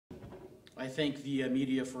I thank the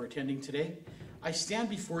media for attending today. I stand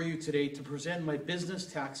before you today to present my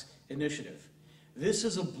business tax initiative. This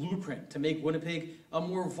is a blueprint to make Winnipeg a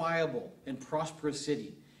more viable and prosperous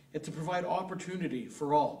city and to provide opportunity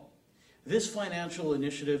for all. This financial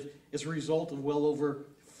initiative is a result of well over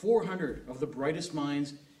 400 of the brightest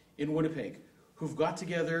minds in Winnipeg who've got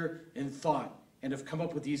together and thought and have come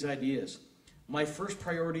up with these ideas. My first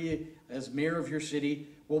priority as mayor of your city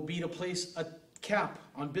will be to place a cap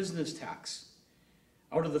on business tax.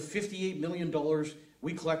 Out of the $58 million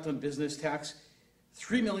we collect on business tax,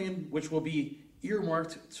 $3 million which will be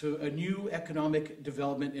earmarked to a new economic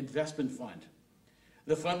development investment fund.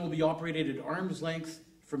 The fund will be operated at arm's length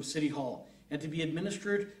from City Hall and to be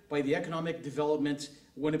administered by the Economic Development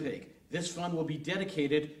Winnipeg. This fund will be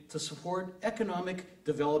dedicated to support economic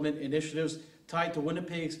development initiatives tied to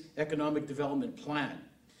Winnipeg's economic development plan.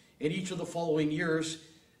 In each of the following years,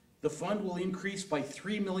 the fund will increase by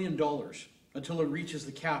 $3 million until it reaches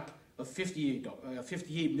the cap of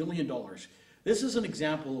 $58 million. This is an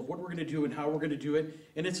example of what we're going to do and how we're going to do it,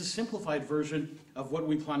 and it's a simplified version of what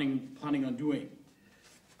we're planning on doing.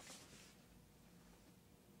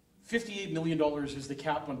 $58 million is the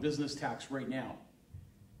cap on business tax right now.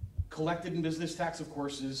 Collected in business tax, of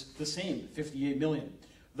course, is the same, $58 million.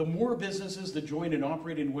 The more businesses that join and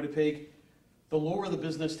operate in Winnipeg, the lower the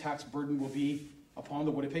business tax burden will be upon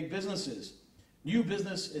the Winnipeg businesses. New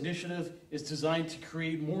Business Initiative is designed to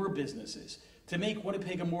create more businesses, to make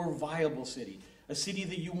Winnipeg a more viable city, a city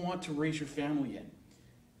that you want to raise your family in.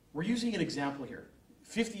 We're using an example here.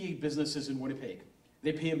 58 businesses in Winnipeg.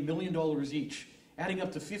 They pay $1 million each, adding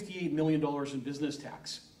up to $58 million in business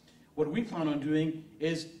tax. What we plan on doing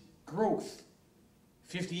is growth.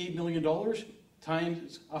 $58 million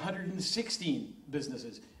times 116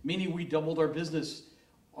 businesses, meaning we doubled our business.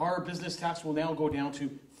 Our business tax will now go down to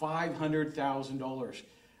 $500,000.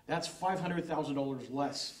 That's $500,000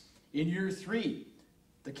 less. In year 3,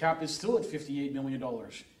 the cap is still at $58 million.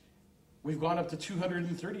 We've gone up to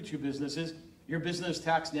 232 businesses. Your business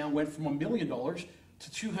tax now went from $1 million to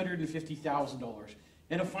 $250,000.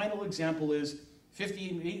 And a final example is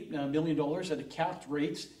 $58 million at a capped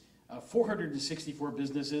rate, 464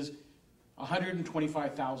 businesses,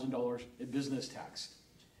 $125,000 in business tax.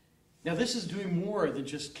 Now this is doing more than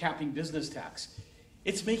just capping business tax.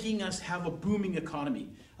 It's making us have a booming economy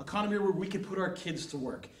where we can put our kids to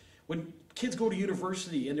work. When kids go to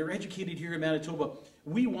university and they're educated here in Manitoba,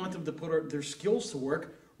 we want them to put their skills to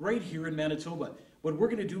work right here in Manitoba. What we're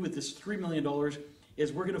going to do with this $3 million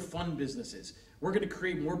is we're going to fund businesses. We're going to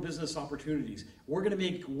create more business opportunities. We're going to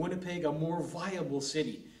make Winnipeg a more viable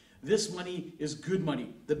city. This money is good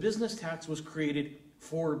money. The business tax was created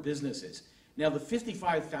for businesses. Now the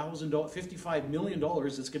 $55 million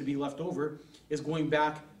that's going to be left over is going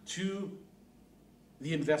back to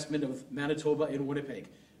the investment of Manitoba in Winnipeg.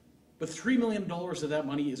 But $3 million of that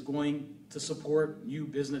money is going to support new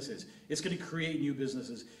businesses. It's going to create new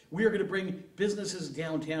businesses. We are going to bring businesses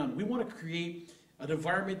downtown. We want to create an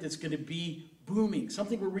environment that's going to be booming,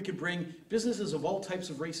 something where we could bring businesses of all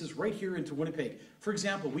types of races right here into Winnipeg. For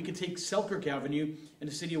example, we could take Selkirk Avenue in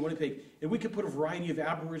the city of Winnipeg, and we could put a variety of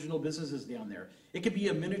Aboriginal businesses down there. It could be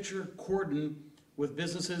a miniature cordon with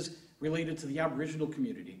businesses related to the Aboriginal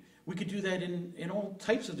community. We could do that in all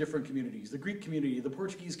types of different communities, the Greek community, the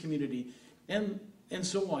Portuguese community, and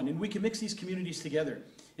so on. And we can mix these communities together.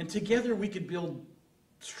 And together we could build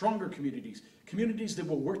stronger communities, communities that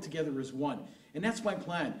will work together as one. And that's my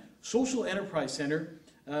plan. Social Enterprise Center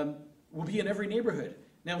will be in every neighborhood.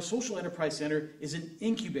 Now, Social Enterprise Center is an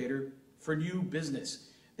incubator for new business.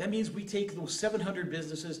 That means we take those 700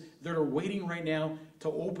 businesses that are waiting right now to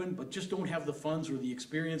open but just don't have the funds or the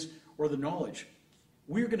experience or the knowledge.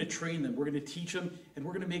 We're going to train them, we're going to teach them, and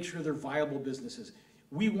we're going to make sure they're viable businesses.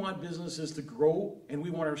 We want businesses to grow, and we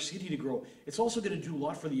want our city to grow. It's also going to do a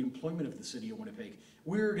lot for the employment of the city of Winnipeg.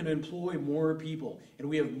 We're going to employ more people, and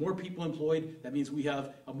we have more people employed. That means we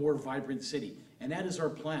have a more vibrant city, and that is our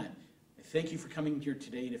plan. Thank you for coming here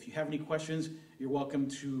today, and if you have any questions, you're welcome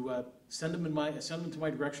to send them to my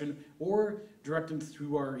direction, or direct them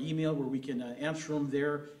through our email where we can answer them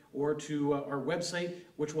there, or to our website,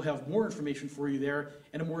 which will have more information for you there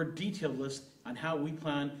and a more detailed list on how we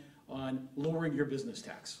plan on lowering your business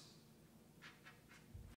tax.